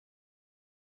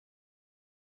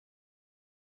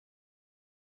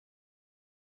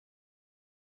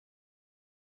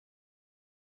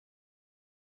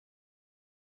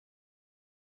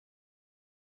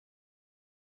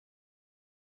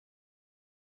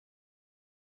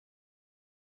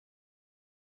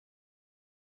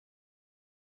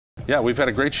Yeah, we've had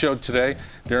a great show today.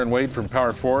 Darren Wade from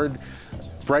Power Forward,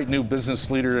 bright new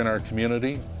business leader in our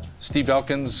community. Steve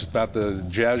Elkins about the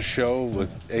jazz show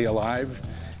with A Alive.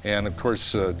 And of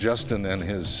course, Justin and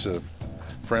his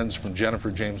friends from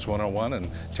Jennifer James 101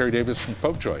 and Terry Davis from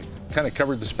Popejoy. Kind of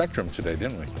covered the spectrum today,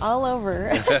 didn't we? All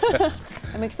over.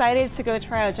 I'm excited to go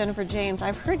try out Jennifer James.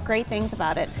 I've heard great things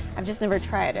about it. I've just never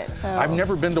tried it. So I've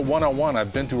never been to 101.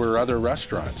 I've been to her other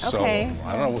restaurants. Okay. So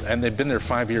I don't know. And they've been there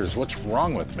 5 years. What's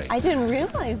wrong with me? I didn't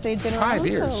realize they'd been around 5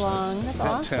 years. so long. That's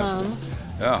Fantastic. awesome.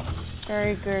 Yeah.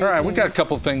 Very good. All right, we got a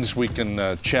couple things we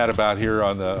can chat about here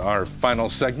on our final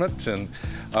segment, and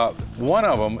one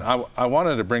of them, I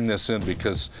wanted to bring this in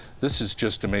because this is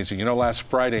just amazing. You know, last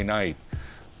Friday night,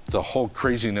 the whole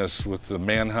craziness with the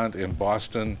manhunt in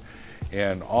Boston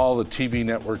and all the TV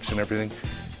networks and everything.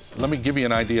 Let me give you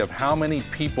an idea of how many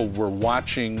people were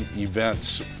watching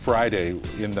events Friday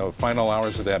in the final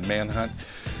hours of that manhunt.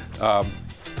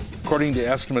 According to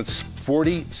estimates,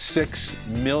 46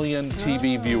 million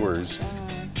TV viewers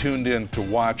tuned in to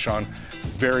watch on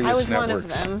various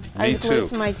networks. I was one of them. Me I was glued too.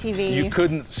 to my TV. You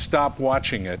couldn't stop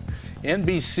watching it.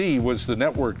 NBC was the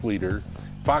network leader.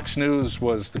 Fox News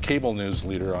was the cable news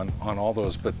leader on all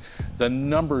those, but the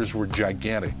numbers were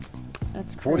gigantic.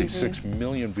 That's crazy. 46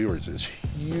 million viewers is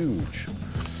huge.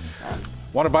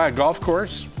 Want to buy a golf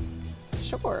course?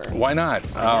 Sure. Why not?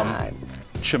 Why not?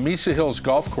 Chamisa Hills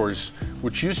Golf Course,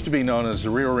 which used to be known as the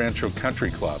Rio Rancho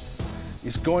Country Club,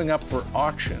 is going up for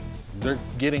auction. They're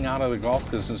getting out of the golf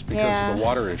business because of the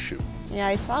water issue. Yeah,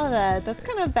 I saw that. That's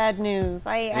kind of bad news.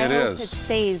 I hope it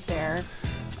stays there.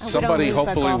 Somebody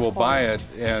hopefully will buy it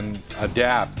and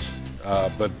adapt,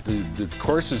 but the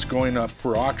course is going up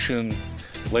for auction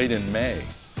late in May.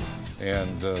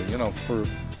 And, you know,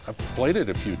 I've played it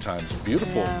a few times.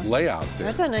 Beautiful layout there.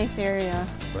 That's a nice area.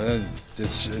 But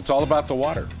it's all about the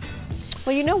water.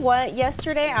 Well, you know what?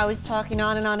 Yesterday I was talking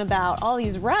on and on about all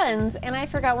these runs, and I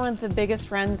forgot one of the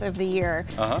biggest runs of the year.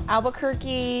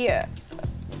 Albuquerque,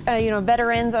 you know,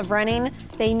 veterans of running,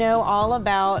 they know all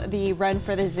about the Run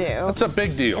for the Zoo. That's a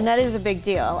big deal. And that is a big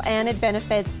deal. And it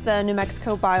benefits the New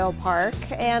Mexico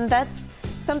Biopark. And that's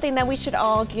something that we should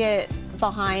all get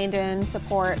behind and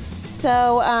support.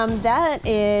 So that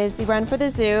is the Run for the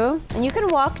Zoo. And you can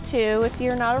walk too if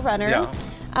you're not a runner. Yeah.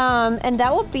 And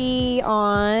that will be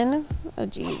on, oh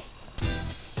geez,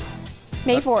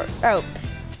 May 4th. Oh,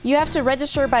 you have to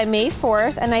register by May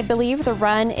 4th, and I believe the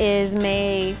run is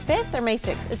May 5th or May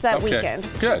 6th. It's that weekend.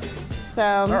 Good. So,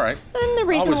 all right. And the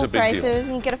reasonable Always a big prices, deal.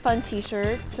 and you get a fun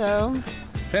t-shirt, so.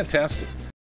 Fantastic.